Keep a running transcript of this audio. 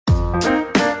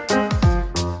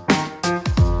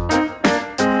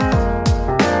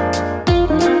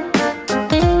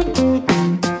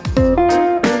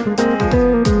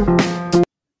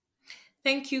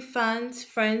Thank you, fans,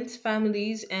 friends,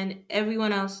 families, and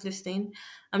everyone else listening.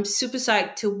 I'm super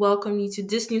psyched to welcome you to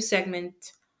this new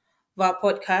segment of our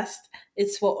podcast.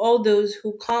 It's for all those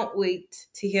who can't wait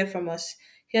to hear from us.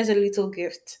 Here's a little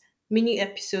gift mini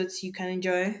episodes you can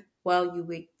enjoy while you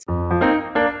wait.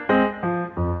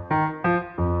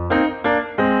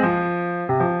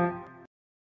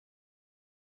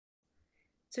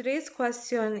 Today's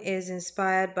question is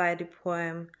inspired by the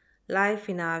poem Life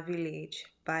in Our Village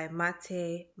by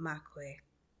Mate Makwe.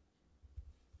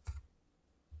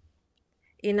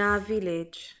 In our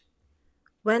village,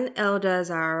 when elders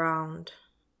are around,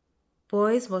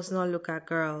 boys must not look at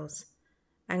girls,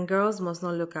 and girls must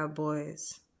not look at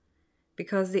boys,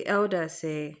 because the elders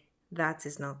say that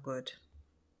is not good.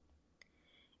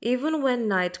 Even when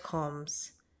night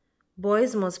comes,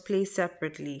 boys must play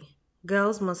separately,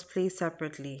 girls must play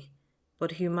separately,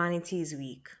 but humanity is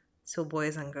weak, so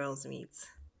boys and girls meet.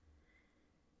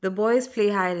 The boys play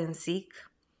hide and seek,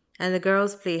 and the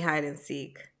girls play hide and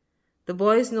seek. The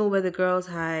boys know where the girls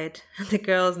hide, and the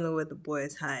girls know where the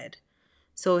boys hide.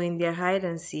 So in their hide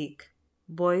and seek,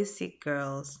 boys seek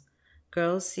girls,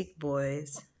 girls seek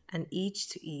boys, and each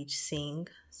to each sing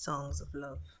songs of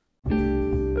love.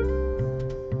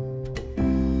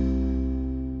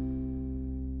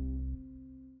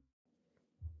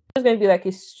 It's going to be like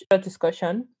a short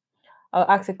discussion. I'll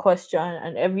ask a question,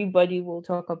 and everybody will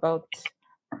talk about,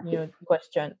 the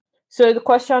question. So the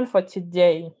question for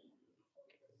today: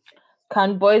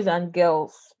 can boys and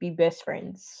girls be best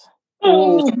friends?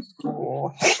 Oh.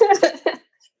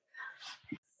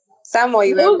 Samuel,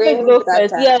 you were going Go that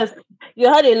first. time. Yes, you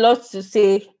had a lot to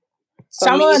say.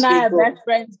 Samuel and I are ago. best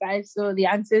friends, guys. So the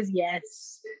answer is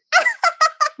yes.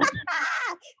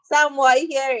 Samuel, are you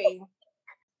hearing?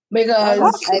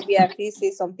 Because I be at least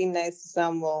say something nice to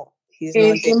Samuel. He's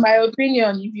not in my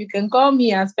opinion, if you can call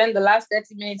me and spend the last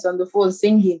 30 minutes on the phone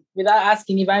singing without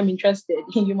asking if I'm interested,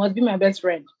 you must be my best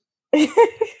friend.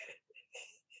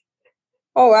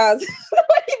 Oh wow.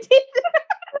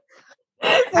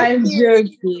 I'm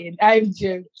joking.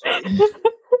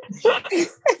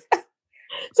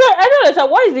 So I don't understand.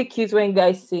 Why is it cute when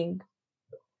guys sing?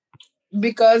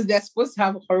 Because they're supposed to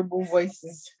have horrible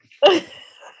voices.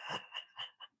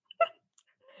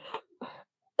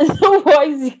 So why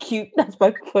is it cute? That's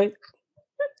my point.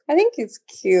 I think it's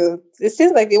cute. It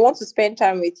seems like they want to spend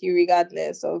time with you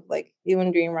regardless of like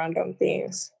even doing random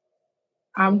things.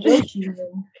 I'm joking.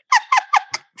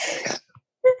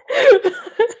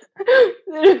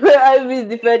 I've been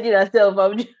defending herself.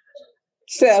 I'm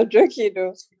joking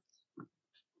though.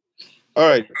 All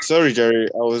right, sorry, Jerry.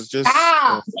 I was just.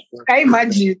 Can you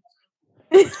imagine?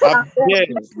 Yeah,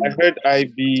 I heard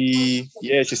IB.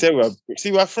 Yeah, she said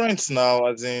we're friends now.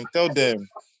 As in, tell them.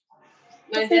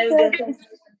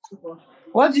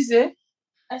 What did you say?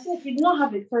 I said, if you do not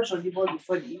have a crush on the boy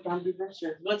before, you can be best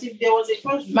friends. But if there was a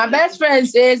crush, my best friend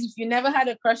says if you never had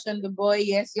a crush on the boy,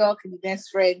 yes, y'all can be best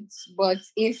friends. But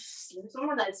if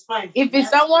someone that is fine, if it's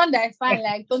someone that's fine,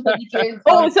 like Tonto DK.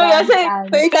 Oh, so you're saying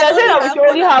that we should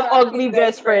only have ugly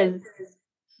best friends?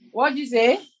 What'd you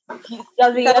say?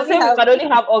 You're saying we can only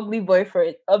have ugly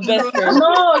boyfriend or best friend?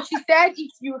 No, she said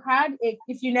if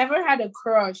you never had a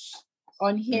crush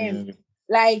on him,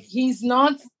 like he's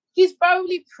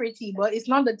probably pretty, but it's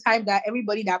not the type that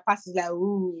everybody that passes like,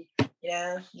 ooh,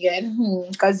 yeah.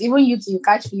 Because even you two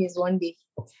catch feelings one day.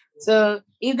 So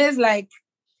if there's like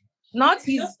not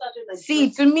his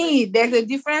to me, there's a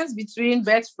difference between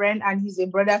best friend and he's a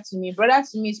brother to me. Brother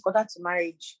to me is quarter to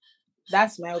marriage.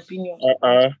 That's my opinion.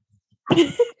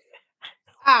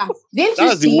 Didn't you see?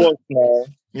 That's the worst now.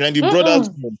 You're in the brother's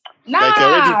home.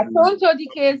 Nah, Tonto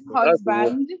DK's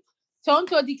husband.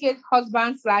 Tonto DK's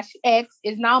husband / ex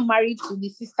is now married to the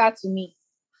sister to me.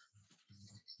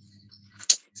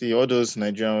 See, all those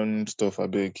Nigerian stuff, I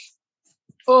beg.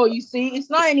 Oh, you see, it's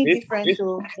not any different. They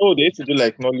used to do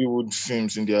like Nollywood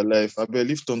films in their life. I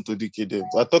believe Tonto DK them.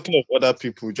 We're talking of other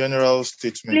people, general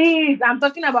statements. Please, I'm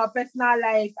talking about personal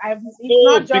life.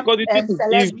 Not just because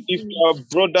if you are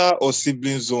brother or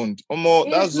sibling zoned,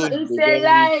 it's a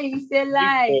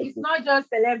lie. It's not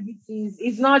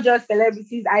just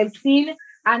celebrities. I've seen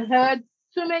and heard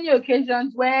too many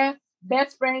occasions where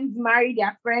best friends marry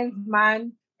their friend's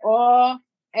man, or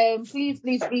please,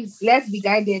 let's be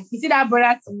guided. You see that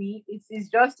brother to me? It's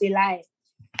just a lie.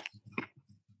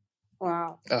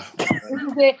 Wow.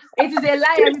 It is a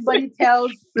lie everybody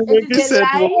tells. It is a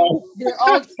lie they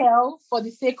all tell for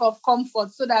the sake of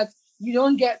comfort, so that you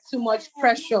don't get too much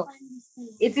pressure.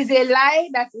 It is a lie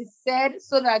that is said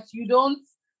so that you don't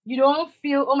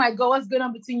feel, oh my God, what's going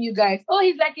on between you guys? Oh,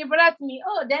 he's like a brother to me.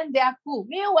 Oh, then they are cool.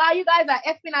 Meanwhile, you guys are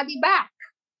effing at the back.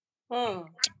 Hmm.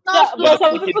 Yeah, Not but so.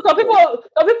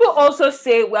 some people also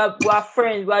say we're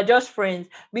friends, we're just friends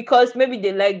because maybe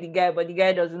they like the guy, but the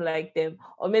guy doesn't like them,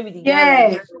 or maybe the guy likes Yeah.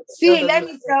 them, but the girl See, doesn't let like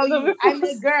me them. tell So you, I'm people,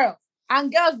 a girl.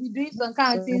 And girls be doing some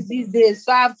kind of things these days.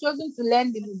 So I've chosen to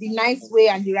learn the nice way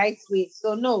and the right way.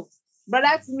 So no,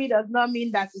 brother to me does not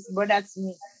mean that it's brother to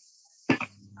me.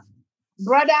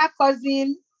 Brother,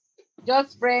 cousin,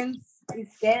 just friends is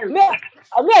scary.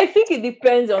 I think it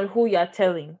depends on who you're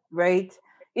telling, right?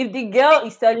 If the girl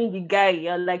is telling the guy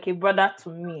you're like a brother to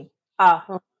me,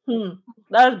 hmm,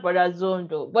 that's brother zone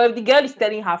though. But if the girl is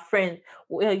telling her friend,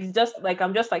 well, it's just like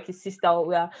I'm just like his sister, or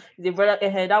we are the brother,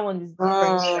 that one is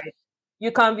different, Hmm. right?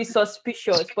 You can be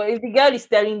suspicious, but if the girl is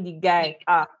telling the guy,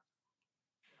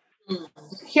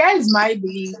 Here's my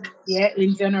belief,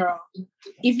 in general.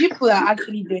 If people are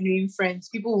actually genuine friends,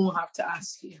 people won't have to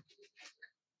ask you.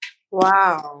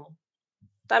 Wow.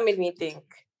 That made me think.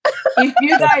 If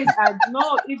you guys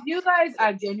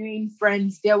are genuine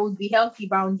friends, there will be healthy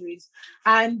boundaries,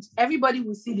 and everybody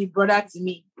will see the brother to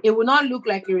me. It will not look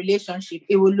like a relationship.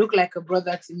 It will look like a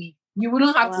brother to me. You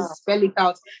wouldn't have to Wow. spell it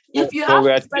out. If you But have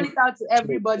we to are spell it out to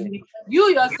everybody, you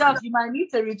yourself, you might need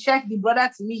to recheck the brother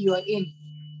to me you're in.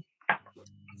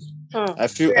 Hmm. I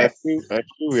feel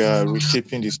we are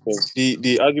reshaping this stuff.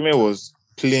 The argument was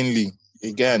plainly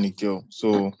a guy and a girl.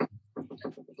 So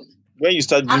when you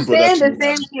start I'm doing brother saying to the me,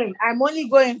 same thing. I'm only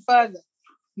going further.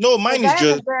 no, A mine is guy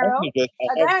and a just girl,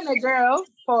 a guy and a girl,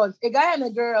 pause. A guy and a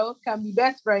girl can be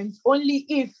best friends only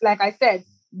if, like I said,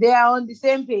 they are on the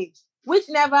same page, which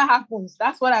never happens.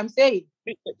 That's what I'm saying.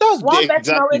 that's One the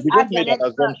person exactly. always You just adds made an an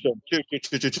extra. assumption.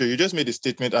 Chill. You just made a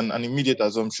statement and an immediate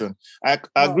assumption. I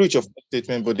Oh. agree with your first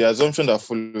statement, but the assumption that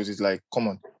follows is like, come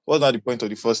on, what's not the point of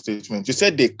the first statement? You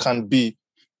said they can be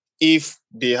if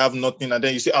they have nothing, and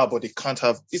then you say, but they can't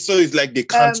have. So it's like they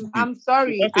can't be. I'm You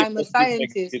sorry. can't say I'm a positive,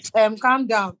 scientist. negative. Calm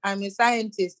down. I'm a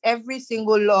scientist. Every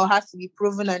single law has to be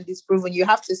proven and disproven. You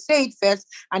have to say it first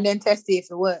and then test it if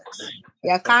it works.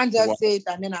 You can't Wow. just say it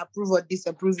and then approve or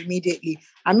disapprove immediately.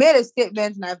 I made a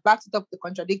statement and I've backed it up with a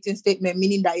contradicting statement,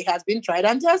 meaning that it has been tried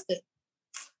and tested.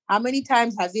 How many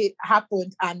times has it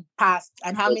happened and passed?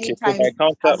 And how many Okay, so times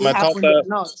has it my happened counter or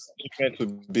not? statement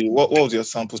would be, what was your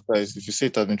sample size if you say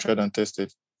it has been tried and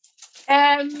tested?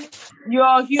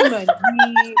 You're human.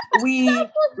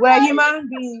 We're human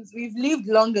beings. We've lived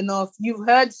long enough. You've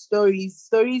heard stories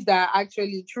that are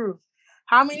actually true.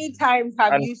 How many times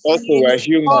have And you also, seen we're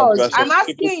humans. We pause? are I'm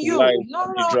susceptible asking to you. life No,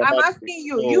 and be no, I'm dramatic. asking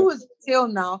you. So, You still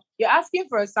now. You're asking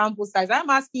for a sample size. I'm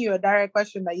asking you a direct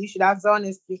question that you should answer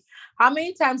honestly. How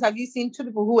many times have you seen two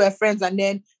people who were friends and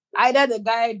then either the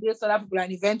guy dates other people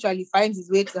and eventually finds his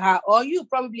way to her, or you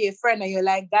probably a friend and you're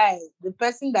like, guy, the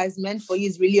person that is meant for you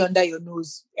is really under your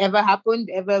nose. Ever happened?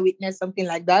 Ever witnessed something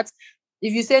like that?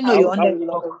 If you say no, you're under A the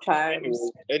lot cover. of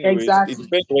times. anyways, it Exactly.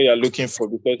 depends what you're looking for,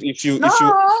 because if you No.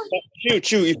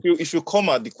 chill, if you come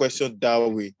at the question that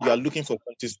way, you are looking for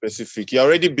something specific. You're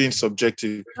already being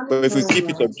subjective. But if we keep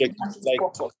it objective, like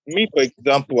me, for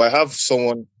example, I have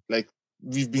someone like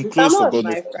we've been close for Dama is God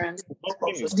knows. my friend.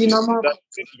 Nothing is The normal. that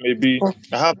maybe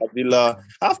I have Adila,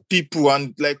 I have people,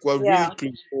 and like we're really Yeah.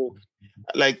 close. So,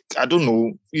 like I don't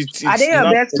know, Are they it's your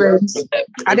not. best friends?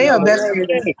 Are they No, your I'm best not.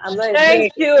 friends? I'm not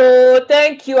even.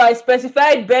 thank you. I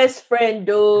specified best friend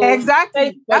though. Thank Exactly.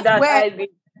 you for That's that, where Ivy.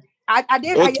 are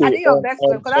they your best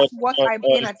friend? Because that's what I'm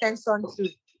paying attention to.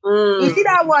 You see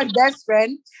that word best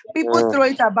friend? People throw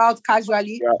it about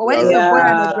casually, but when it's a boy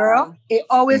and a girl, it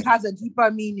always has a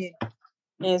deeper meaning.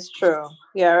 It's true.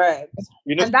 Yeah, right.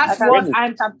 You know, And that's what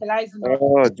I'm capitalizing on.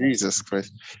 oh Jesus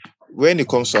Christ. When it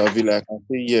comes to Avila, I can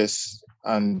say yes,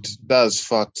 and that's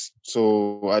fact.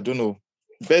 So I don't know.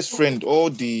 Best friend, all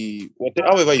the whatever,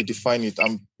 however you define it,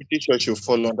 I'm pretty sure she'll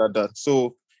fall under that.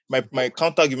 So my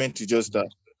counter argument is just that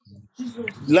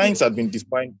lines have been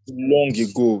defined long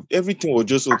ago. Everything was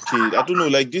just okay. I don't know,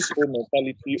 like this whole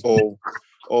mentality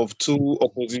of two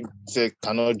opposite sex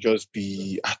cannot just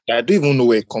be. I don't even know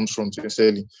where it comes from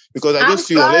sincerely, because I I'm just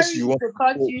feel unless you sorry want to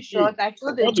cut to, you short. I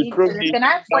feel the want to need throw to. me Can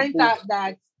I point example. out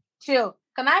that chill?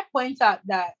 Can I point out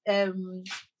that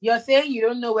you're saying you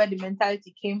don't know where the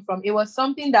mentality came from? It was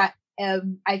something that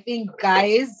I think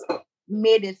guys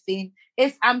made a thing.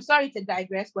 I'm sorry to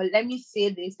digress, but let me say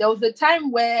this. There was a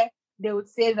time where they would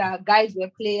say that guys were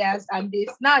players and this.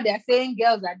 Now they're saying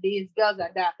girls are this, girls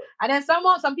are that. And then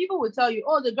some people will tell you,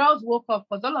 oh, the girls woke up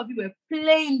because all of you were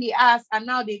playing the ass and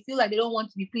now they feel like they don't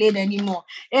want to be played anymore.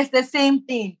 It's the same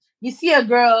thing. You see a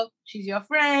girl, she's your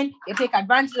friend, you take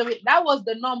advantage of it. That was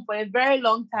the norm for a very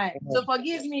long time. So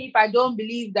forgive me if I don't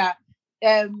believe that.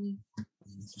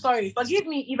 Forgive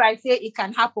me if I say it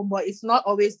can happen, but it's not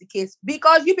always the case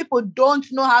because you people don't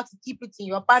know how to keep it in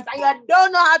your pants and you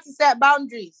don't know how to set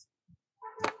boundaries.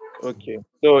 Okay.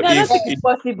 So I don't think if it's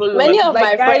possible. Many of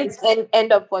my guys, friends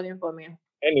end up falling for me.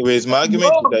 anyways, my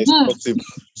argument is that it's possible.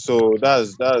 So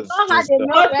that's Not had just a that.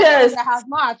 male best friend that has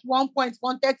not at one point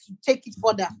wanted to take it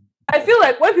further. I feel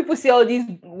like when people say all these,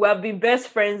 we have been best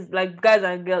friends, like guys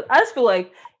and girls, I just feel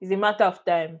like it's a matter of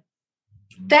time.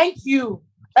 Thank you.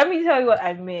 Let me tell you what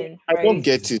I mean. I don't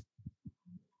get it.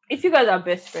 If you guys are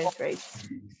best friends, right?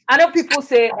 I know people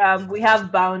say we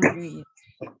have boundaries,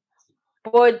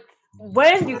 but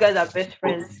when you guys are best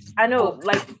friends, I know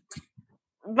like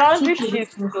boundary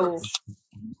shifts. So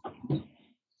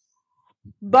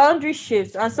boundary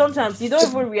shifts, and sometimes you don't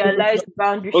even realize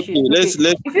boundary Okay, shifts.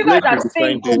 let's If you guys are redefine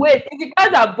single, this. if you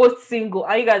guys are both single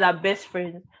and you guys are best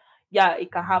friends, yeah, it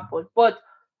can happen. But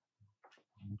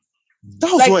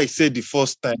That was what I said the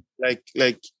first time.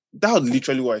 Like that was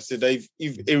literally what I said. That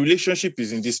if a relationship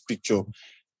is in this picture,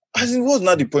 as in what's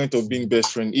not the point of being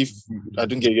best friend if I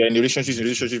don't get you in a relationship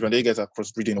and then you guys are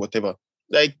crossbreeding or whatever.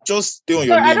 Like just stay on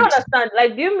your lane. I don't understand.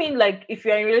 Like, do you mean like if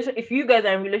you're in relation, if you guys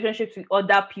are in relationships with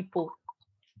other people?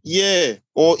 Yeah,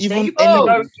 or even So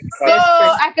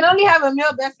I can only have a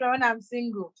male best friend when I'm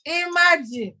single.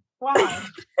 Imagine. Wow.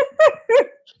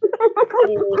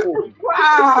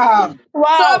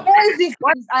 Wow. So basic.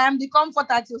 I am the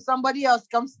comforter till somebody else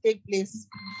comes to take place.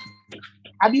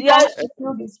 I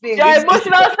become the space. Your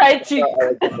emotional side chick.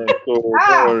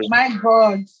 My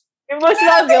God.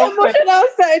 Emotional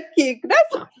sidekick.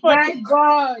 That's my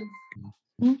God.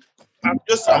 I'm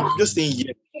just saying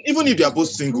yes. Even if they are both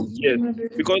single, yes.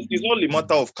 Because it's all a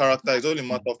matter of character, it's all a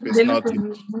matter of personality.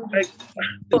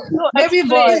 Baby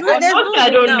boy, I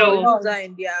don't know.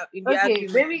 In their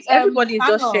argument. Baby, everybody is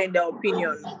just sharing their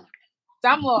opinion.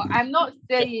 Samuel, I'm not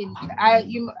saying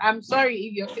I'm sorry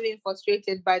if you're feeling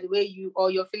frustrated by the way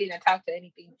you're feeling attacked or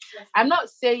anything. I'm not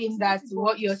saying that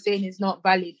what you're saying is not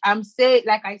valid. I'm saying,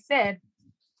 like I said,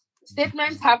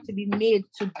 statements have to be made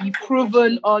to be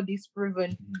proven or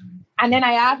disproven. And then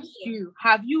I asked you,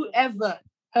 have you ever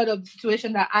heard of the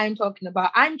situation that I'm talking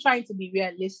about? I'm trying to be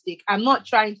realistic. I'm not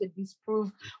trying to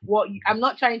disprove I'm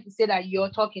not trying to say that you're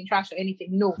talking trash or anything.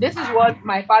 No, this is what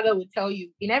my father would tell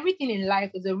you. In everything in life,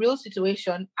 is a real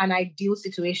situation, an ideal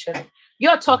situation.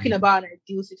 You're talking about an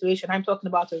ideal situation. I'm talking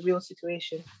about a real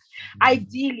situation.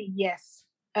 Ideally, yes,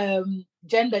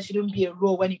 gender shouldn't be a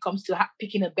role when it comes to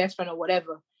picking a best friend or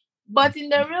whatever. But in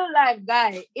the real life,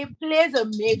 guy, it plays a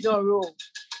major role.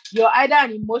 You're either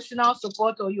an emotional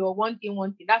support or you're one thing.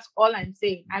 That's all I'm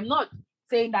saying. I'm not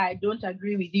saying that I don't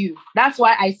agree with you. That's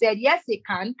why I said, yes, it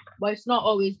can, but it's not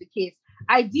always the case.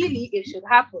 Ideally, it should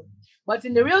happen. But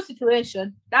in the real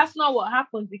situation, that's not what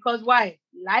happens because why?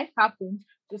 Life happens.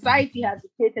 Society has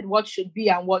dictated what should be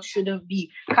and what shouldn't be.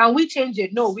 Can we change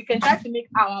it? No, we can try to make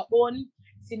our own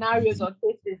scenarios or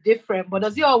cases different, but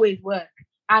does it always work?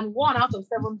 And 1 out of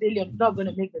 7 billion is not going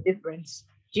to make the difference.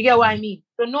 Do you get what I mean?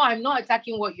 So no, I'm not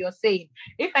attacking what you're saying.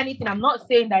 If anything, I'm not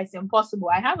saying that it's impossible.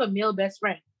 I have a male best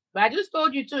friend. But I just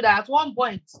told you too that at one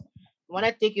point, I want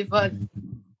to take it further.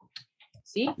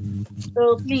 See?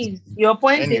 So please, your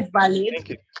point is valid. Thank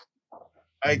you.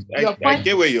 I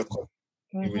get where you're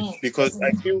coming from. Because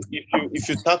I feel if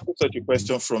you tackle such a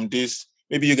question from this,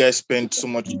 maybe you guys spend so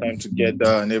much time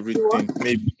together and everything,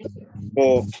 maybe.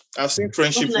 But I've seen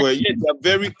friendship where they are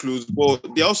very close,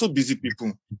 but they're also busy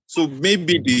people. So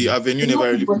maybe the avenue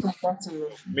never really.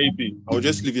 Maybe I'll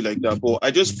just leave it like that. But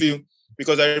I just feel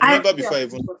because I remember before I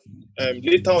even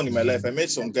later on in my life, I met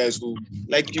some guys who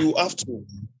like you have to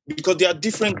because there are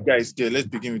different guys there. Let's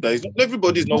begin with that.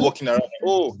 Everybody's not walking around.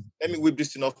 Oh, let me whip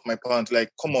this thing off my pants.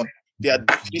 Like, come on. There are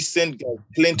decent guys,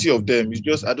 plenty of them. It's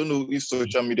just I don't know if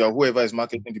social media, whoever is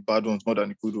marketing the bad ones more than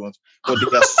the good ones, but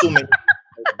there are so many.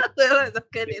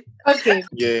 Okay.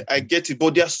 Yeah, I get it.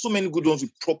 But there are so many good ones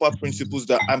with proper principles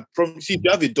that I'm promising. If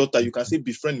you have a daughter, you can say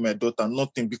befriend my daughter,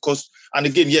 nothing. Because, and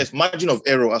again, yes, margin of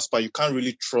error as far you can't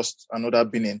really trust another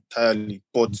being entirely.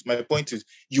 But my point is,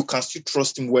 you can still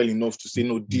trust him well enough to say,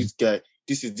 no, this guy,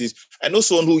 this is this. I know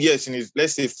someone who, yes, in his,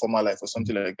 let's say, former life or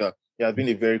something like that, he has been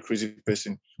a very crazy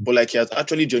person. But like he has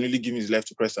actually genuinely given his life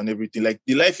to Christ and everything. Like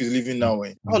the life he's living now,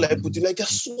 how will I put it? Like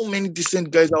there's so many decent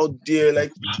guys out there.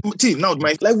 Like see, now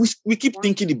we keep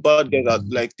thinking the bad guys are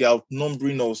like they're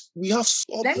outnumbering us. We have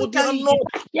so but they are not.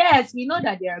 Yes, we know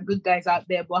that there are good guys out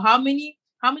there, but how many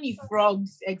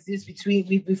frogs exist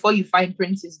before you find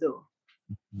princes though?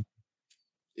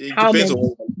 It depends on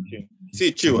what you're looking.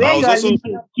 See, chill. Where I you was are also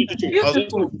living? I was also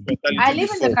Beautiful. with this I mentality live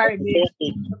in the before. Caribbean.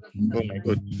 Oh my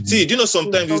god. See, do you know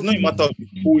sometimes it's not a matter of the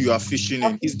pool you are fishing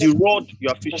in, it's the rod you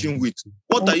are fishing with.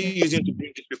 What are you using to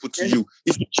bring these people to you?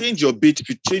 If you change your bait, if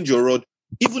you change your rod,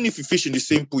 even if you fish in the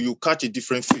same pool, you catch a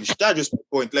different fish. That's just my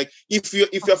point. Like if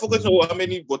you're focusing on how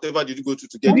many whatever did you go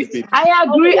to get this bait.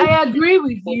 I agree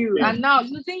with you. And now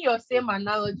using your same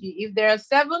analogy, if there are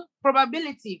 7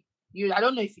 probability, I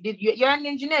don't know if you did, you're an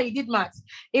engineer, you did maths.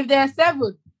 If there are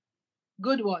 7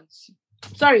 good ones,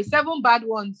 7 bad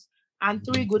ones and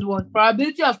 3 good ones,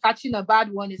 probability of catching a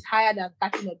bad one is higher than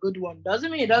catching a good one. Doesn't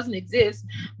mean it doesn't exist,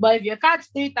 but if you catch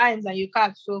 3 times and you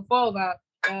catch 4 over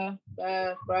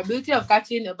probability of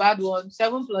catching a bad one,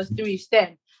 7 plus 3 is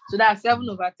 10. So that's 7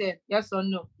 over 10. Yes or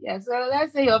no? Yes. So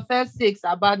let's say your first 6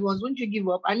 are bad ones. Wouldn't you give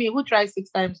up? I mean, who tries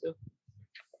 6 times though?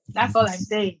 That's all I'm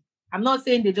saying. I'm not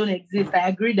saying they don't exist. I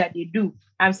agree that they do.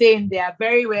 I'm saying they are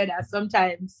very rare that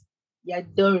sometimes you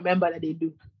don't remember that they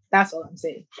do. That's all I'm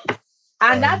saying.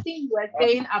 And that thing you were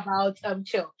saying about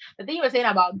chill, the thing you were saying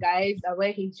about guys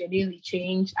where he's genuinely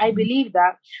changed, I believe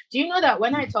that. Do you know that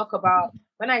when I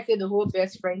say the whole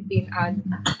best friend thing and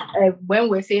when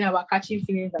we're saying about catching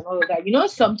feelings and all of that, you know,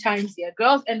 sometimes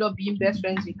girls end up being best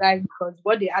friends with guys because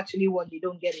what they actually want, they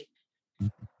don't get it.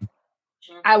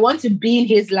 I want to be in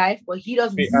his life, but he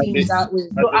doesn't see me that way.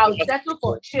 So I'll settle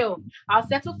for chill. I'll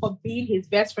settle for being his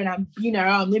best friend and being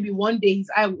around. Maybe one day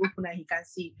his eye will open and he can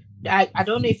see. I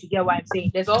don't know if you get what I'm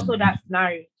saying. There's also that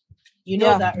scenario. You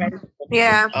know that, right?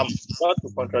 Yeah. I'm about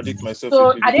to contradict myself.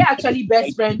 So are they actually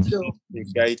best friends though? The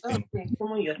guy thing.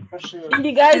 In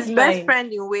the guy's His best mind.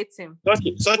 friend in waiting.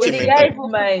 Such In a the guy's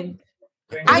mentality. mind.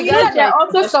 And you know that there are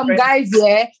also some guys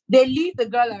they leave the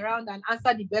girl around and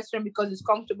answer the best friend because it's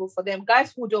comfortable for them.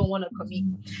 Guys who don't want to commit.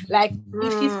 Like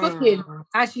if she's cooking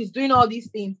and she's doing all these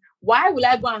things, why will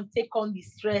I go and take on the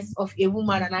stress of a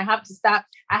woman and I have to start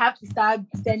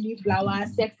sending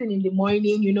flowers, texting in the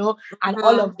morning, you know, and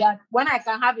all of that, when I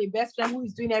can have a best friend who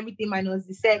is doing everything minus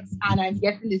the sex and I'm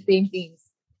getting the same things.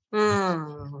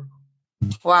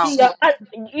 Wow. See,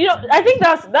 I think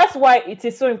that's why it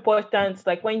is so important,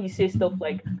 like when you say stuff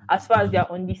like as far as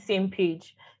they're on the same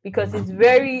page, because it's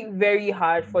very, very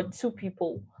hard for 2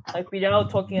 people, like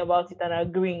without talking about it and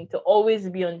agreeing, to always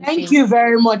be on the same Thank you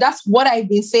very much. That's what I've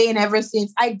been saying ever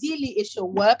since. Ideally, it should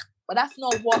work, but that's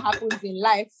not what happens in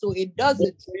life, so it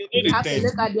doesn't. You have to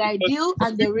look at the ideal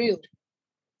and the real.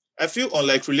 I feel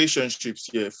unlike relationships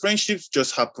here, friendships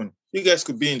just happen. You guys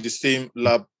could be in the same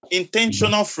lab.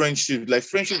 Intentional friendship, like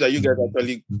friendship that you guys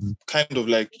actually kind of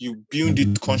like you build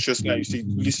it consciously and you say,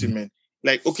 listen, man,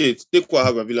 like, okay, take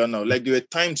Wahaba now. Like there were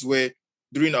times where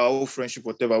during our whole friendship,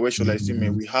 whatever, where should I say,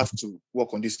 man, we have to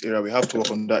work on this area, we have to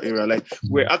work on that area. Like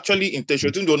we're actually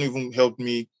intentional. It don't even help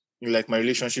me in like my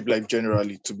relationship life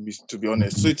generally, to be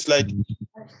honest. So it's like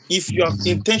if you are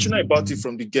intentional about it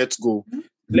from the get-go,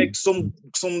 like some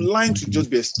line to just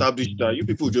be established that you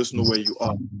people just know where you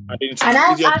are.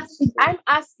 I'm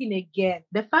asking again,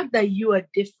 the fact that you are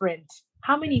different,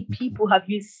 how many people have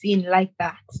you seen like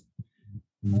that?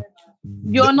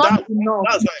 You're not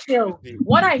enough. Chill.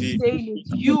 What I'm saying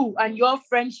is you and your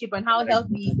friendship and how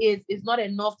healthy it is not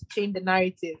enough to change the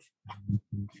narrative.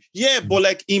 Yeah, but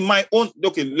like in my own,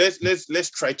 okay, let's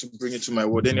try to bring it to my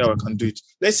world. Anyhow, I can do it.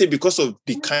 Let's say because of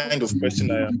the kind of person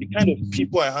I am, the kind of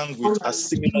people I hang with are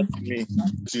similar to me.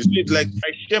 So it's like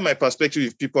I share my perspective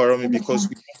with people around me because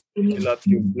we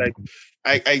like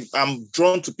I'm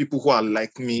drawn to people who are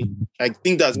like me. I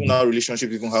think that's when our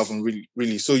relationship even happen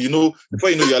really. So you know,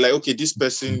 before you know, you're like, okay, this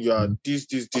person, you are this,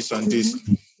 and this.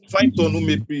 Find someone who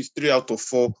maybe 3 out of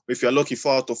 4. If you're lucky,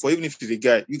 4 out of 4. Even if it's a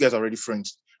guy, you guys are already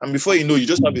friends. And before you know, you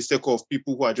just have a circle of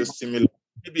people who are just similar.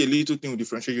 Maybe a little thing will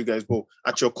differentiate you guys, but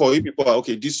at your core, you people are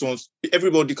okay. This one's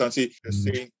everybody can say the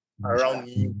same around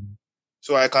you.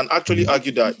 So I can actually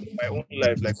argue that in my own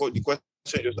life, like what the question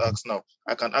you just asked now,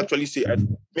 I can actually say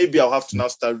maybe I'll have to now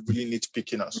start really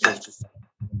nitpicking and stuff.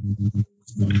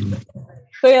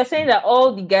 So you're saying that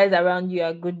all the guys around you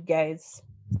are good guys?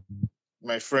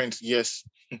 My friends, yes.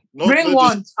 Bring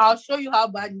one. I'll show you how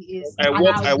bad he is. I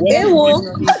want.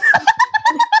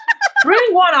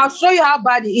 Bring one. I'll show you how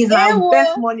bad he is. I'll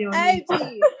bet money on it.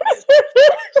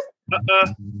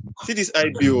 See this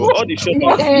IBO. All the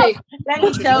shop. Hey, let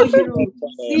me tell you.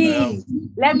 See,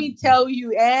 let me tell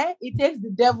you. It takes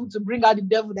the devil to bring out the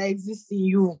devil that exists in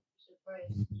you.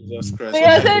 Jesus Christ. So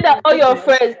you're saying that all your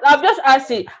friends. I've just asked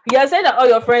you. You're saying that all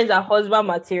your friends are husband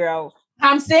material.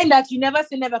 I'm saying that you never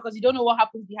say never because you don't know what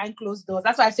happens behind closed doors.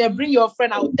 That's why I said bring your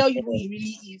friend. I will tell you who he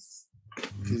really is.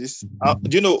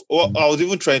 Do you know? I was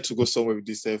even trying to go somewhere with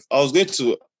this. I was going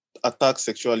to attack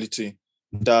sexuality,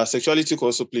 that sexuality could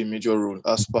also play a major role.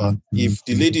 As per if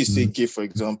the lady is say gay, for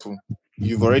example,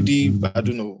 you've already, I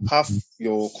don't know, half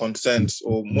your consents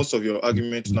or most of your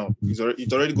arguments now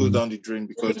it already goes down the drain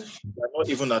because you're not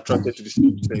even attracted to the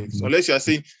same sex. Unless you are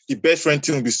saying the best friend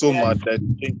thing will be so mad that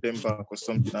you change them back or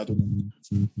something. I don't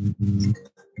know.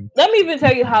 Let me even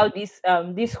tell you how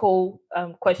this whole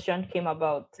question came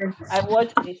about. I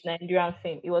watched this Nigerian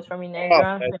film. It was from a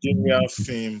Nigerian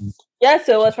film. Yes,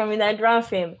 it was from a Nigerian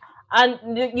film.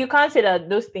 And you can't say that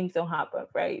those things don't happen,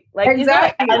 right? Like, Exactly. it's not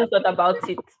like I hadn't thought about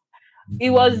it.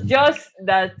 It was just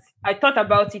that I thought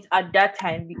about it at that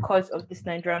time because of this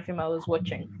Nigerian film I was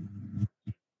watching.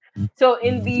 So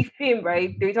in the film,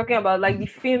 right, they were talking about, like, the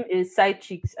film is Side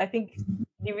Chicks. I think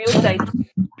the real Side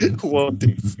Chicks. What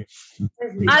the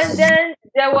And then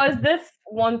there was this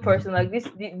one person, like this,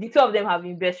 the two of them have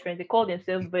been best friends. They call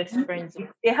themselves best friends.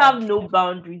 They have no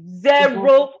boundaries,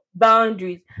 zero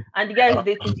boundaries. And the guy is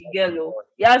dating the girl, oh.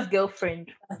 He has girlfriend.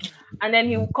 And then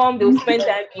he will come, they'll spend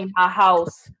time in her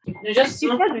house. He stays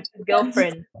with his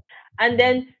girlfriend. And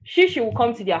then she will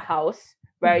come to their house,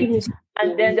 right?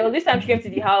 And then there was this time she came to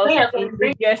the house in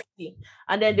New Jersey,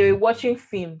 and then they were watching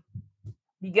film.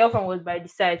 The girlfriend was by the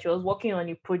side. She was working on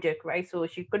a project, right? So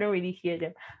she couldn't really hear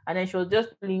them. And then she was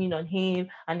just leaning on him,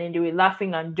 and then they were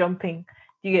laughing and jumping.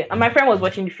 And my friend was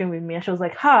watching the film with me, and she was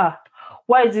like,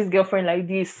 why is this girlfriend like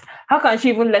this? How can she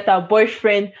even let her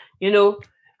boyfriend,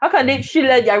 how can she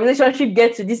let their relationship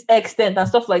get to this extent and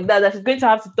stuff like that? That she's going to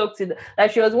have to talk to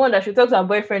that she was one that should talk to her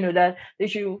boyfriend, or that they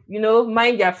should,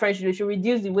 mind their friendship. They should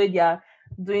reduce the way they are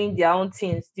doing their own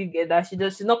things together.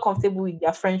 She's not comfortable with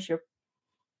their friendship.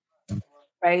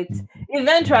 Right.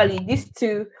 Eventually, these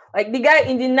two, like the guy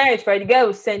in the night, right? The guy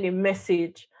will send a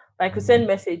message, like will send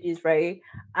messages, right?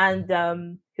 And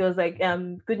he was like,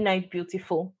 good night,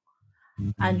 beautiful.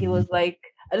 And he was like,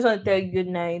 I just want to tell you good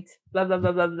night, blah blah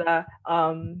blah blah blah.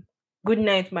 Good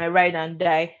night, my ride and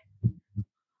die.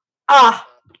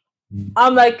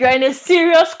 I'm like, you're in a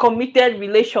serious committed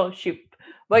relationship,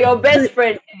 but your best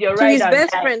friend is your ride his and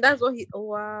best die. friend. That's what he.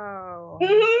 Wow.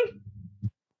 Mm-hmm.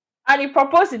 And he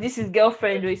proposed to this his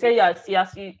girlfriend. He said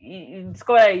he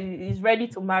discovered he's ready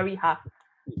to marry her.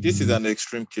 This is an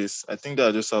extreme case. I think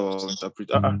that's just how I'll interpret.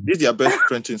 This is their best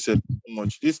friend thing said so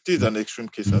much. This is an extreme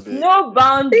case. No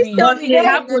boundaries. Nothing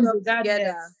happened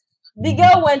together. The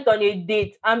girl went on a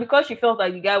date, and because she felt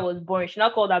like the guy was boring, she now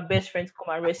called her best friend to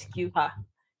come and rescue her.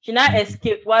 She now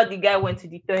escaped while the guy went to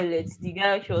the toilet. The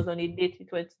guy she was on a date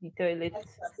with went to the toilet.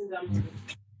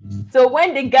 So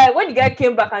when the guy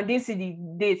came back and didn't see the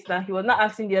dates, now he was not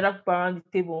asking the other people around the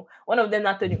table. One of them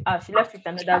now told him, she left with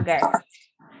another guy.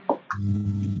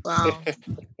 Wow.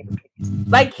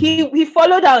 Like he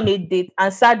followed her on a date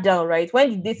and sat down, right? When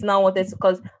the date now wanted to,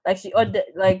 cause like she ordered,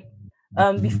 like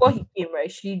before he came,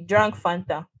 right, she drank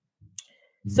Fanta.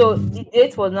 So the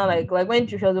date was not like when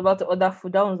she was about to order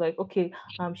food, that was like, okay,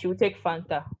 she would take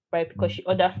Fanta, right? Because she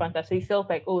ordered Fanta. So he felt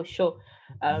like, oh sure,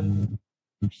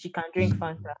 she can drink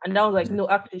Fanta. And that was like, no,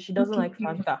 actually she doesn't like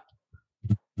Fanta.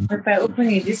 If I open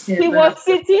it, this He was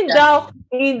sitting down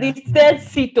in the third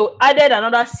seat, added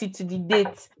another seat to the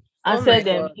date, and said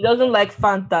he doesn't like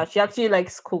Fanta. She actually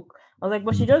likes Coke. I was like,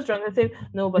 but she just drank. I said,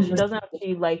 no, but she doesn't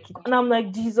actually like it. And I'm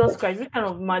like, Jesus Christ, what kind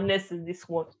of madness is this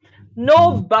one?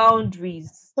 No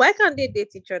boundaries. Why can't they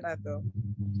date each other though?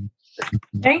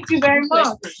 Thank you very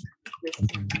much.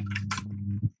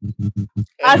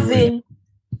 As in,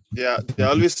 they're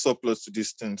always surplus to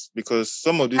these things because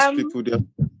some of these people they are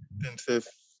themselves.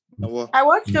 I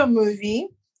watched a movie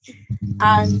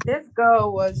and this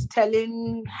girl was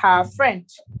telling her friend,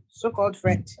 so-called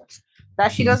friend,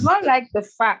 that she does not like the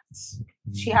fact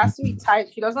she has to be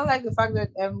tied. She does not like the fact that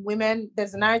women,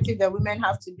 there's a narrative that women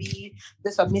have to be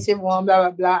the submissive one, blah,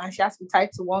 blah, blah, and she has to be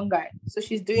tied to one guy. So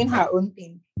she's doing her own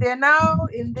thing. They're now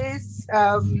in this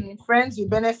friends with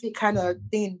benefit kind of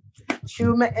thing. She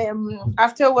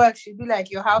after work, she'd be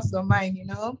like, your house or mine,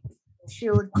 She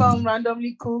would come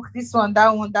randomly cook this one,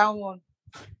 that one, that one.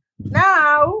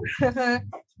 Now,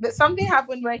 something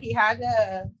happened where he had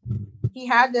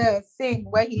a thing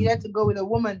where he had to go with a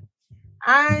woman,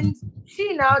 and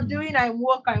she now doing I'm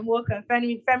work, and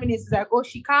feminist is like, oh,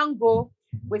 she can't go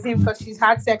with him because she's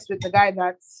had sex with the guy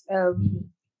that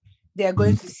they're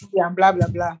going to see and blah blah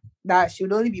blah. That she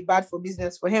would only be bad for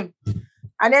business for him,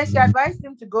 and then she advised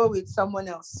him to go with someone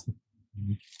else.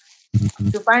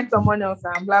 To find someone else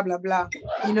and blah blah blah.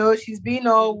 She's being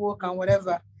all woke and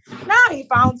whatever. Now he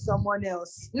found someone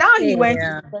else. Now he went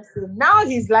to the person. Now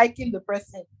he's liking the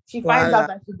person. She finds out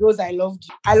and she goes, I loved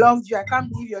you. I loved you. I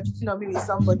can't believe you're cheating on me with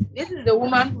somebody. This is the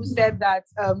woman who said that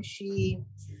she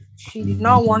she did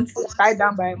not want to be tied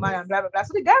down by a man and blah blah blah.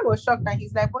 So the guy was shocked and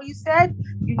he's like, "Well, you said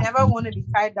you never want to be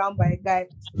tied down by a guy."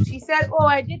 She said, "Oh,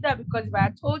 I did that because if I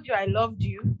had told you I loved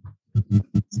you,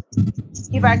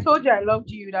 if I told you I loved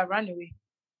you, you'd have run away.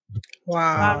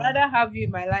 I'd rather have you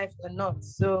in my life than not.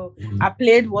 So I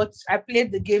played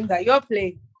the game that you're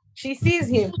playing." She sees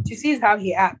him, she sees how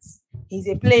he acts. He's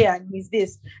a player and he's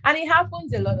this. And it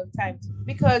happens a lot of times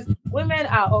because women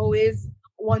are always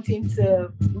wanting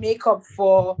to make up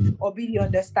for or be the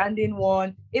understanding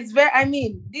one. It's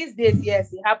these days,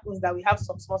 yes, it happens that we have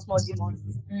some small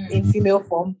demons in female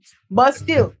form. But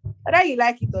still, whether you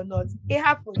like it or not, it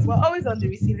happens. We're always on the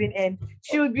receiving end.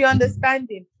 She would be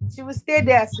understanding. She would stay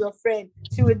there as your friend.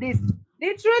 She would this.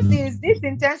 The truth is, this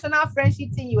intentional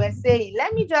friendship thing you were saying,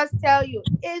 let me just tell you,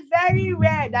 it's very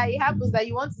rare that it happens that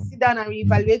you want to sit down and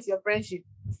reevaluate your friendship.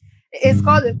 It's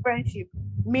called a friendship,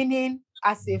 meaning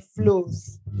as it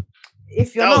flows.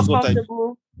 If you're not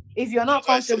comfortable,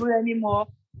 anymore,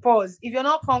 pause. If you're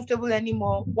not comfortable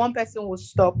anymore, one person will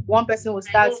stop. One person will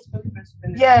start.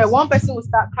 One person will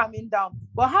start calming down.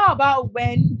 But how about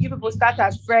when you people start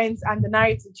as friends and the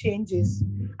narrative changes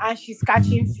and she's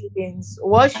catching feelings?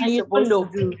 What's she supposed to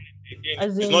do?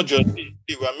 It's not just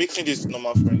we are mixing this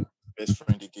normal friend, best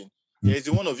friend again. Yeah, is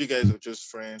the one of you guys are just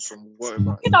friends from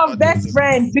whatever? Best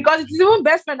friends, because it's even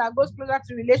best friend that goes closer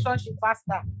to relationship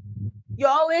faster. You're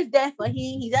always there for him.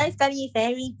 He's always telling you for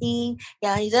everything.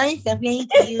 Yeah, he's always complaining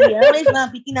to you. You're always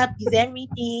not picking up his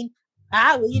everything.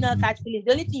 How will you not catch feelings?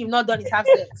 The only thing you've not done is have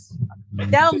sex.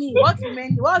 Tell me what's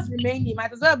remaining.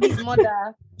 Might as well be his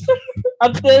mother.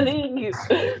 I'm telling you.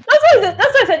 That's why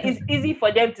I said it's easy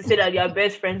for them to say that they are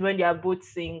best friends when they are both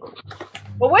single.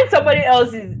 But when somebody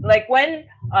else is like when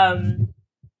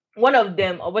one of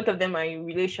them or both of them are in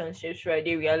relationships, right?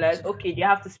 They realize, okay, they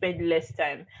have to spend less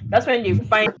time. That's when they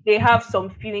find they have some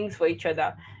feelings for each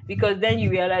other, because then you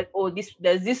realize, oh,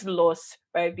 there's this loss,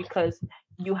 right? Because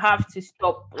you have to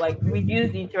stop, like,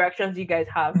 reduce the interactions you guys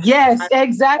have. Yes,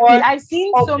 exactly. I've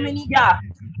seen so many. Yeah.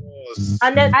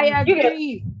 And then I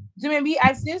agree. So maybe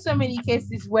I've seen so many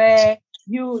cases where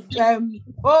you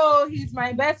he's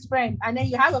my best friend, and then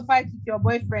you have a fight with your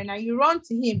boyfriend and you run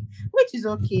to him, which is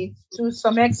okay to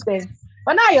some extent,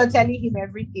 but now you're telling him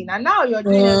everything, and now you're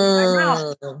doing everything. And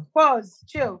now, pause,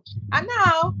 chill, and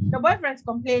now the boyfriend's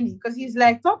complaining because he's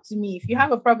like, talk to me if you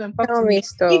have a problem, talk to me.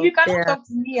 If you cannot talk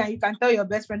to me and you can tell your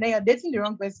best friend, then you're dating the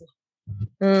wrong person.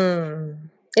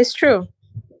 It's true.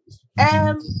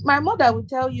 My mother would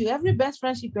tell you, every best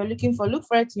friendship you're looking for, look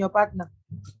for it in your partner.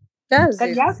 That's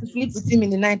it. You have to sleep with him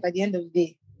in the night at the end of the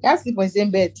day. You have to sleep on the same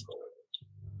bed.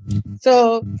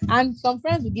 So, and some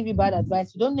friends will give you bad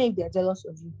advice. You don't know if they're jealous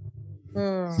of you.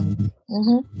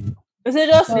 So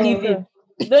just leave him.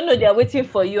 You don't know they're waiting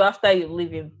for you after you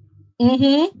leave him. Come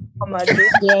on,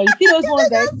 yeah, you see those ones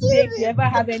that say, if you ever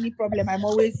have any problem, I'm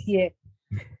always here.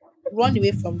 Run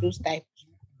away from those types.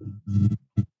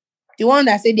 The one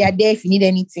that say they are there if you need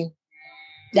anything.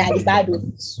 They are the bad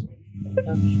ones.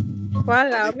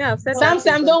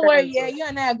 Sam, don't worry. Yeah, you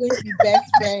and I are going to be best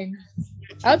friends.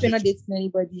 I hope you're not dating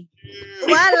anybody.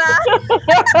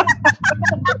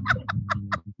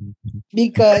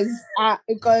 because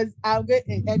I'm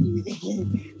going anyway.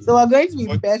 So we're going to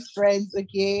be best friends.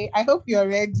 Okay. I hope you're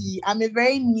ready. I'm a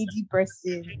very needy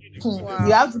person. Wow.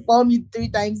 You have to call me 3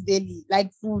 times daily,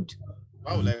 like food.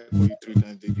 Why would I call you 3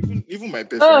 times daily? Even my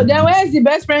best friend. Then where's the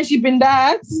best friendship in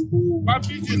that? I'm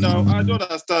busy now. I don't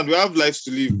understand. We have lives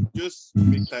to live. Just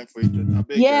make time for each other.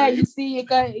 You see, you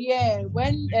can. Yeah,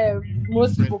 when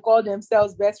most people call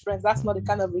themselves best friends, that's not the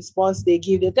kind of response they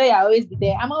give. They tell you, "I'll always be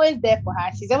there. I'm always there for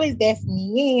her. She's always there for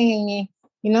me."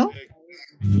 You know?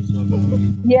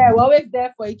 Yeah, we're always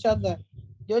there for each other.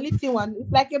 The only thing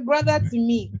it's like a brother to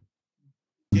me.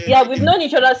 Yeah, we've known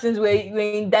each other since we're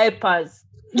in diapers.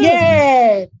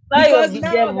 Yeah, because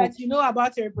now that you know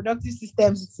about your reproductive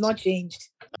systems, it's not changed.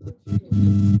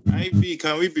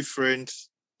 Can we be friends?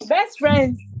 Best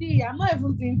friends? See, I'm not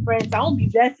even doing friends. I won't be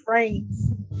best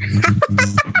friends.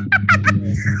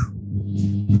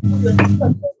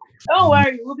 Don't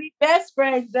worry, we'll be best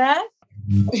friends, huh?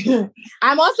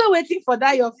 I'm also waiting for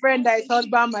that your friend that is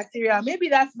husband material. Maybe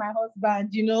that's my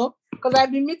husband, because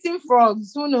I've been meeting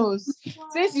frogs. Who knows?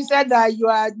 Since you said that you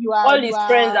are all his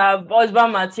friends are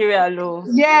husband material.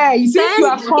 Yeah, you think you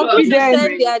are confident.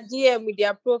 Send their DM with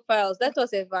their profiles. Let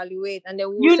us evaluate, and then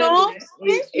we'll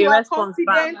since you are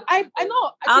confident. I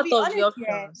know. Out of your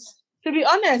friends. To be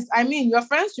honest, I mean, your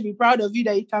friends should be proud of you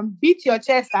that you can beat your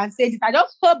chest and say this. I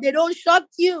just hope they don't shock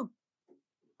you.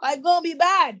 It's gonna be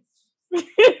bad.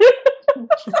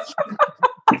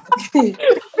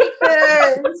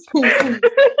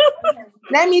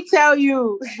 Let me tell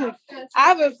you, I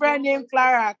have a friend named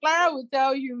Clara. Clara will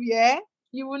tell you, yeah,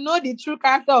 you will know the true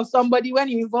character of somebody when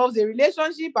it involves a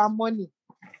relationship and money.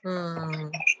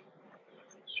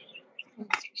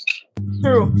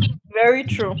 True. Very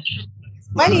true.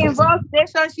 When it involves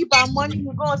relationship and money,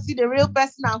 you're going to see the real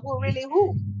person and who really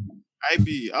who.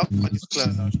 IB, after this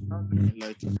class now,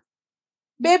 like,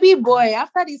 Baby boy,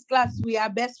 after this class, we are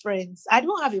best friends. I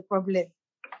don't have a problem.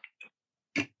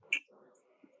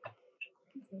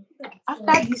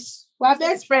 After this, we are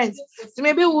best friends. So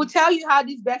maybe we'll tell you how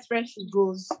this best friendship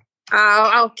goes.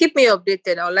 I'll keep me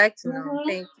updated. I'd like to know.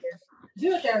 Thank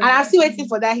you. And I'm still waiting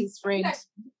for that his friend. I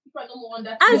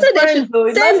said they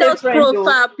should send us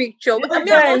profile picture. I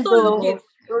mean, I'm also looking.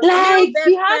 Like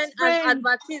he has Friend and friends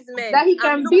advertisement that he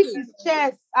I'm can beat looking. his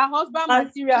chest and husband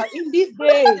material in this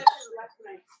day.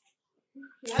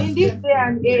 In this day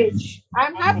and age.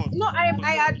 I'm happy. No,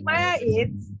 I admire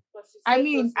it. I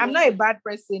mean, I'm not a bad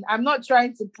person. I'm not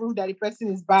trying to prove that the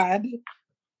person is bad.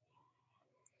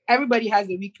 Everybody has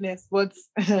a weakness, but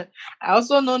I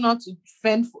also know not to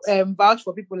vouch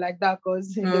for people like that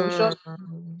because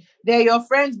they're your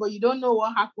friends, but you don't know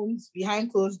what happens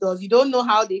behind closed doors. You don't know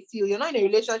how they feel. You're not in a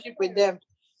relationship with them.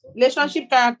 Relationship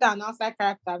character and outside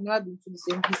character have never been the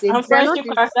same. And friendship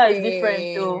character is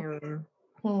different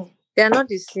though. They're not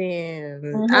the same.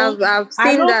 Mhm. I've I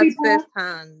seen know that people-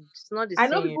 firsthand. It's not the I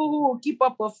know same. people who will keep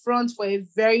up a front for a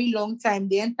very long time.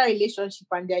 They enter a relationship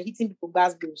and they're hitting people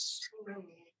gas bills.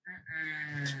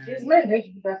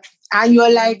 And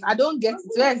you're like, I don't get it.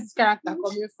 Where is this character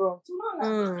coming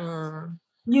from?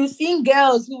 You've seen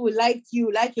girls who will like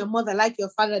you, like your mother, like your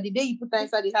father. The day you put her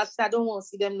inside the house, I don't want to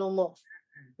see them no more.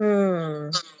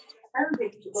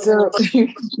 So,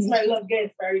 My love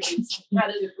gets very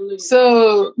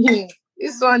so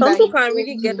this one Some that people you can told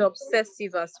really get me-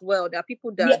 obsessive as well. There are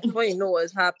people that before you know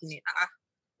what's happening,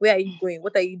 where are you going?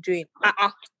 What are you doing?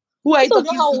 Who are you So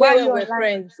talking know to? how Why are well you we're online?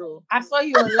 friends. So I saw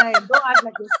you online. Don't act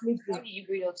like you're sleeping.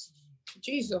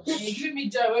 Jesus. You give me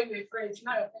joy when we're friends.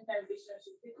 Now you're entering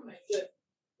relationship. Take my joy.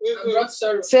 I brought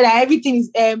sorrow. So that everything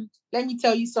is let me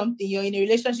tell you something. You're in a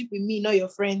relationship with me, not your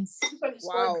friends.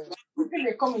 wow. People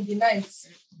they come in the night.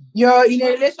 You're in a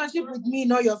relationship with me,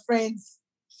 not your friends.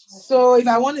 So if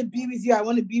I want to be with you, I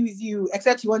want to be with you.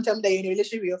 Except you want to tell me that you're in a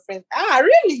relationship with your friends.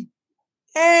 Really?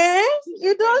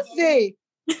 You don't say.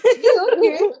 It's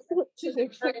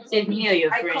me or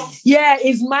your friends. Yeah,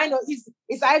 it's mine or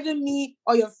it's either me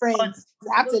or your friends.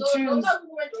 You have to choose.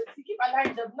 You keep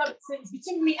allowing them. Not saying it's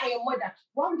between me and your mother.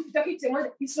 Why would you talking to your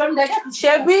mother? It's from that.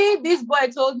 Shebi, this boy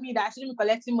told me that I shouldn't be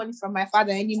collecting money from my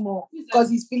father anymore because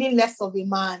he's feeling less of a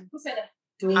man. Who said that?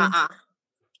 to him.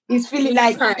 He's feeling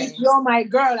like if you're my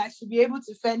girl, I should be able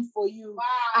to fend for you.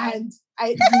 Wow. And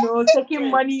taking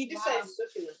money,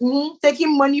 Wow.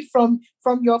 taking money from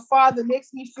your father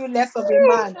makes me feel less of a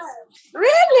man.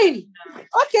 Really?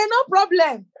 Okay, no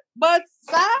problem. But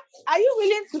sir, are you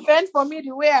willing to fend for me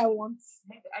the way I want?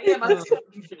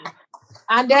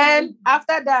 And then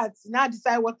after that, you now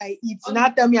decide what I eat. You now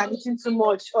tell me I'm eating too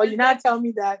much, or you now tell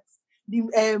me that the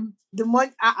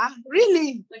money.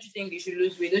 Really? Don't you think you should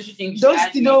lose weight? Don't you think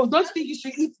you Don't think you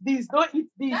should eat this. Don't eat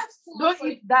this. Don't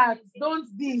eat that. Don't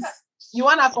this. You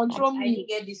wanna control I me? didn't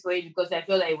get this for you because I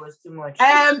felt like it was too much.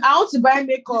 I want to buy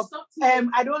makeup.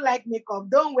 I don't like makeup.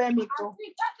 Don't wear makeup.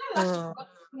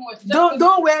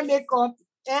 Don't wear makeup.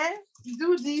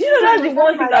 Do this. That's the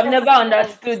one thing I've never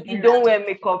understood. You don't wear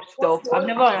makeup stuff. I've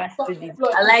never understood it.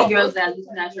 I like girls that look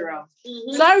natural.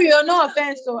 Sorry, no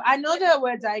offense. So I know that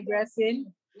we're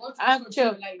digressing. I'm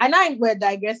chill. I know we're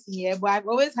digressing here, but I've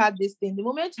always had this thing. The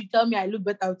moment you tell me I look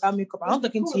better without makeup, I'm not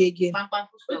talking to you again.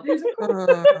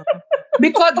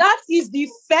 Because that is the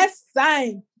first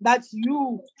sign that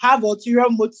you have ulterior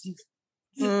motive.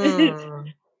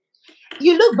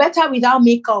 You look better without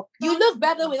makeup. You look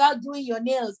better without doing your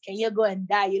nails. Can you go and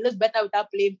die? You look better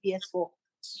without playing PS4.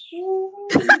 You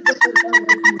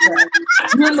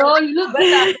look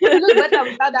better. You look better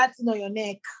without that thing on your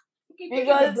neck.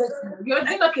 Because you're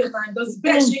not a man. Those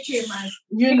best you man.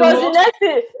 because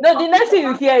the next thing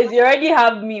you hear is you already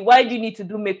have me. Why do you need to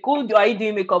do makeup? Who are you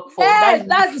doing makeup for? Yes,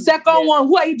 that's the second one.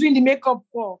 Who are you doing the makeup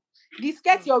for? The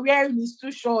skirt you're wearing is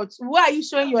too short. Why are you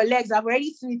showing your legs? I've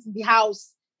already seen it in the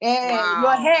house. Wow.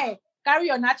 Your hair, carry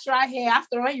your natural hair.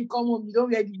 After when you come home, you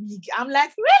don't wear the wig. I'm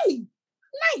like, really?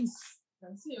 Nice.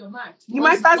 You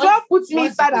might as well put me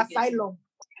inside asylum.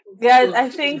 Guys, I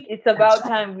think it's about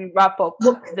time we wrap up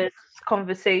this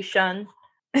conversation.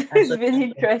 It's been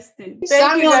interesting.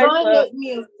 Thank you Samuel, guys don't for hate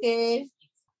me, okay?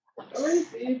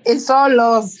 It's all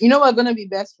love. You know we're gonna be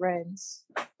best friends.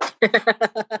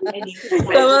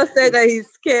 Someone said that he's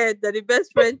scared that the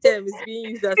best friend term is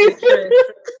being used as a threat.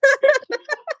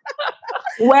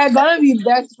 We're gonna be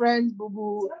best friends, boo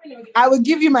boo. I will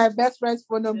give you my best friend's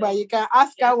phone number. You can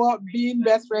ask her what being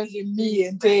best friends with me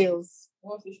entails.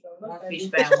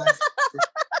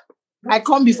 I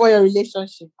come before your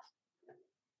relationship.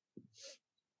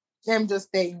 I'm just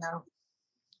saying now.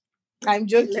 I'm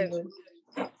joking.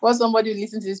 For somebody who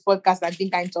listens to this podcast, I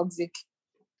think I'm toxic.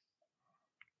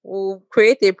 We'll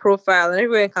create a profile and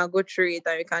everyone can go through it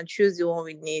and we can choose the one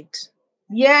we need.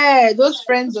 Yeah, those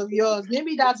friends of yours.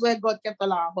 Maybe that's where God kept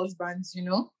all our husbands, you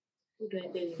know?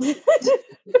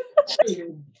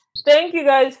 Thank you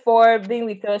guys for being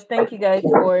with us. Thank you guys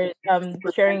for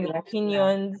sharing your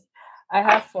opinions. I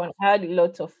had fun. I had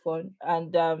lots of fun.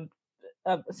 And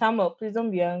Samuel, please don't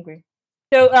be angry.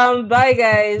 So bye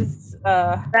guys.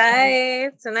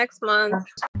 Bye. Till next month.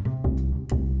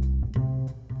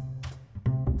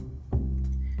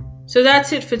 So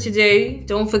that's it for today.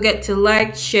 Don't forget to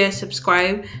like, share,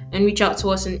 subscribe, and reach out to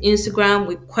us on Instagram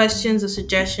with questions or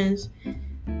suggestions.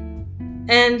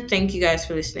 And thank you guys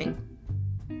for listening.